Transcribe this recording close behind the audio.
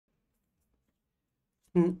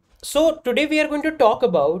So today we are going to talk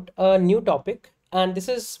about a new topic, and this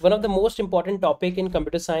is one of the most important topic in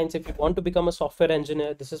computer science. If you want to become a software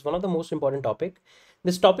engineer, this is one of the most important topic.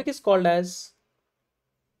 This topic is called as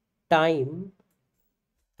time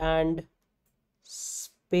and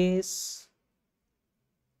space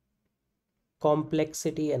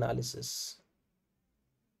complexity analysis.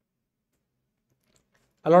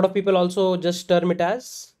 A lot of people also just term it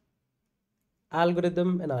as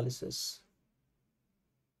algorithm analysis,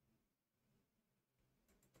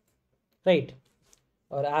 right?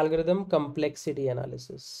 Or algorithm complexity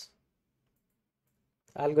analysis.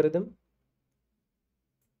 Algorithm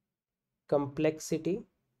complexity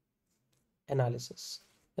analysis,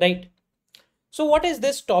 right? So what is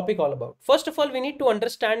this topic all about? First of all, we need to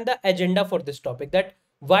understand the agenda for this topic, that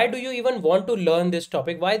why do you even want to learn this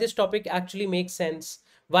topic? Why this topic actually makes sense?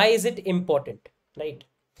 Why is it important, right?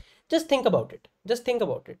 Just think about it. Just think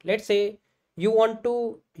about it. Let's say you want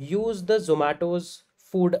to use the Zomato's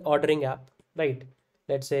food ordering app, right?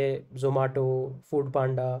 Let's say Zomato, Food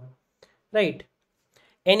Panda, right?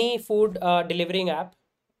 Any food delivering app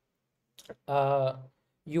uh,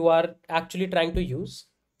 you are actually trying to use.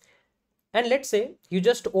 And let's say you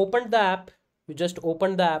just opened the app,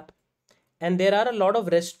 and there are a lot of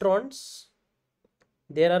restaurants,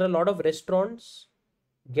 there are a lot of restaurants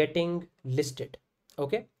getting listed.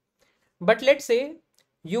 Okay. But let's say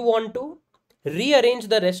you want to rearrange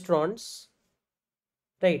the restaurants,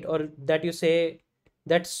 right? Or that you say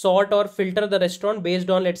that sort or filter the restaurant based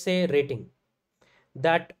on, let's say, rating.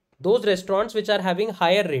 That those restaurants which are having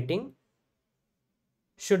higher rating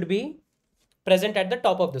should be present at the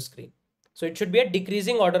top of the screen. So it should be a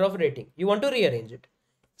decreasing order of rating. You want to rearrange it.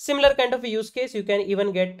 Similar kind of a use case you can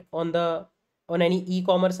even get on any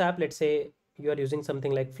e-commerce app. Let's say you are using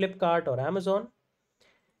something like Flipkart or Amazon,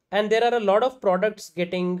 and there are a lot of products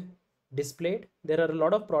getting displayed. There are a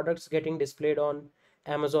lot of products getting displayed on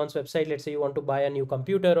Amazon's website. Let's say you want to buy a new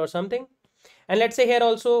computer or something. And let's say here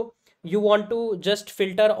also you want to just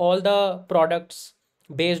filter all the products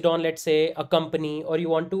based on, let's say, a company, or you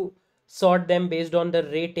want to sort them based on the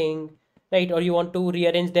rating, right? Or you want to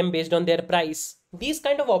rearrange them based on their price. These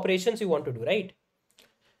kind of operations you want to do, right?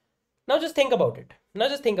 Now just think about it. Now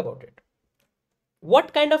just think about it.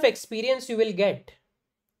 What kind of experience you will get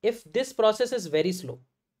if this process is very slow?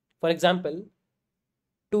 For example,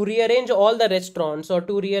 to rearrange all the restaurants or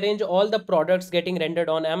to rearrange all the products getting rendered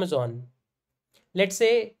on Amazon, let's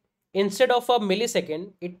say instead of a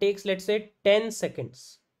millisecond, it takes, let's say, 10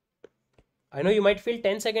 seconds. I know you might feel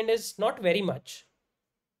 10 seconds is not very much,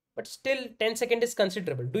 but still 10 seconds is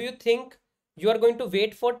considerable. Do you think you are going to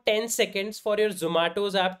wait for 10 seconds for your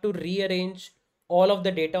Zomato's app to rearrange all of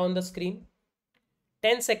the data on the screen?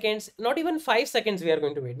 10 seconds, not even 5 seconds we are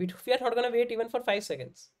going to wait. We are not going to wait even for 5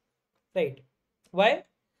 seconds, right? Why?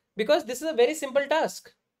 Because this is a very simple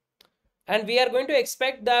task, and we are going to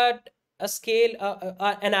expect that a scale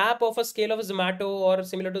an app of a scale of a Zomato or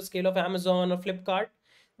similar to scale of Amazon or Flipkart,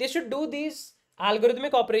 they should do these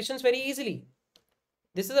algorithmic operations very easily.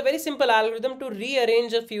 This is a very simple algorithm to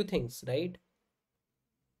rearrange a few things, right?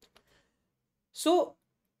 So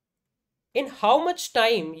in how much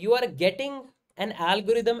time you are getting an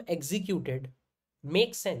algorithm executed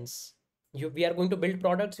makes sense. We are going to build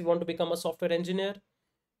products. We want to become a software engineer.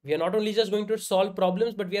 We are not only just going to solve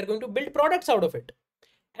problems, but we are going to build products out of it.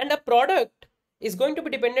 And a product is going to be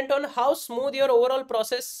dependent on how smooth your overall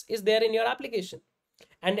process is there in your application.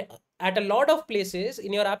 And at a lot of places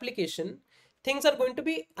in your application, things are going to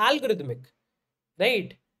be algorithmic,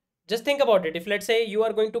 right? Just think about it. If let's say you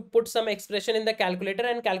are going to put some expression in the calculator,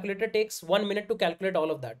 and calculator takes 1 minute to calculate all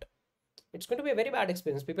of that, it's going to be a very bad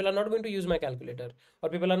experience. People are not going to use my calculator, or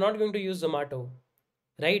people are not going to use Zomato,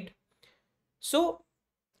 right? So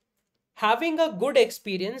having a good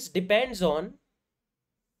experience depends on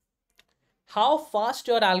how fast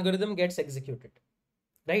your algorithm gets executed,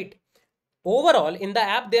 right? Overall in the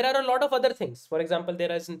app there are a lot of other things. For example,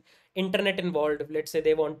 there is an internet involved. Let's say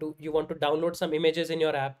you want to download some images in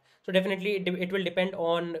your app, so definitely it will depend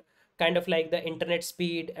on kind of like the internet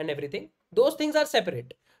speed and everything. Those things are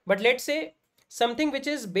separate. But let's say something which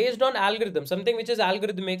is based on algorithm, something which is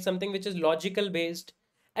algorithmic, something which is logical based,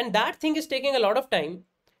 and that thing is taking a lot of time,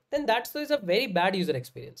 then that's a very bad user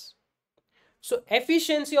experience. So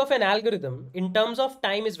efficiency of an algorithm in terms of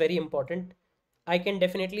time is very important. I can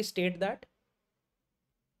definitely state that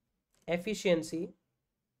efficiency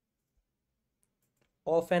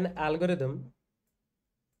of an algorithm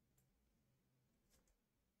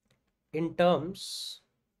in terms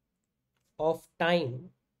of time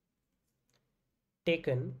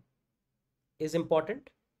taken is important.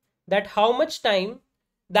 That how much time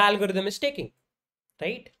the algorithm is taking,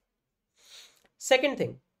 right? Second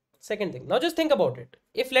thing, now just think about it.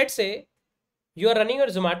 If let's say you are running your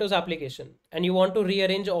Zomato's application and you want to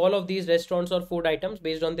rearrange all of these restaurants or food items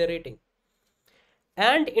based on their rating.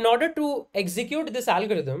 And in order to execute this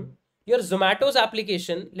algorithm, your Zomato's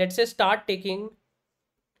application, let's say, start taking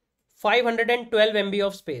 512 MB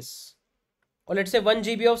of space, or let's say 1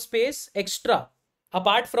 GB of space extra,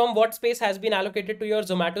 apart from what space has been allocated to your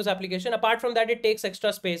Zomato's application. Apart from that, it takes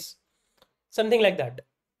extra space, something like that,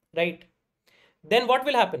 right? Then what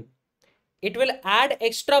will happen? It will add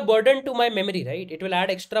extra burden to my memory, right? It will add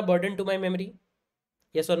extra burden to my memory.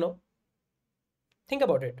 Yes or no? Think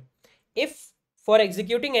about it. If for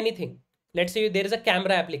executing anything, let's say there is a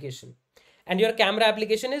camera application and your camera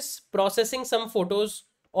application is processing some photos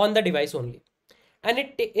on the device only, and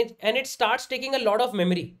it starts taking a lot of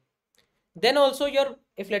memory. Then also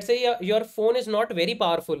if let's say your phone is not very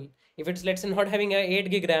powerful, if it's let's say not having a 8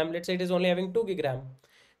 gig RAM, let's say it is only having 2 gig RAM,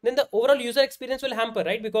 then the overall user experience will hamper,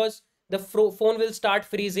 right? Because the phone will start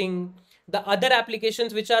freezing. The other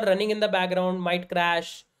applications which are running in the background might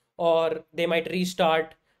crash, or they might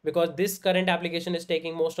restart because this current application is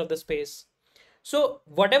taking most of the space. So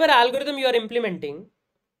whatever algorithm you are implementing,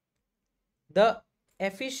 the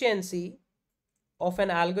efficiency of an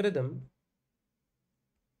algorithm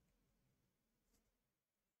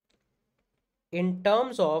in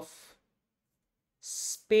terms of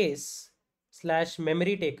space /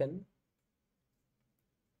 memory taken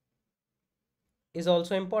is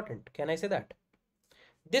also important. Can I say that?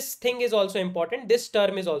 This thing is also important. This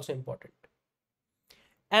term is also important.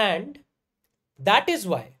 And that is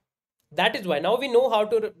why now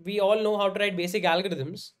we all know how to write basic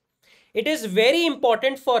algorithms. It is very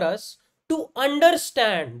important for us to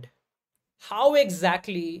understand how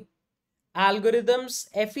exactly algorithms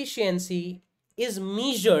efficiency is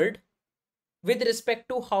measured with respect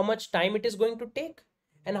to how much time it is going to take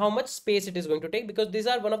and how much space it is going to take, because these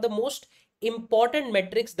are one of the most important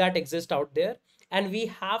metrics that exist out there, and we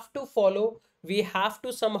have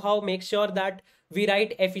to somehow make sure that we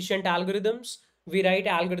write efficient algorithms. We write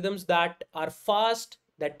algorithms that are fast,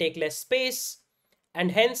 that take less space,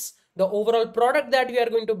 and hence the overall product that we are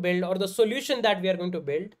going to build or the solution that we are going to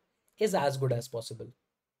build is as good as possible.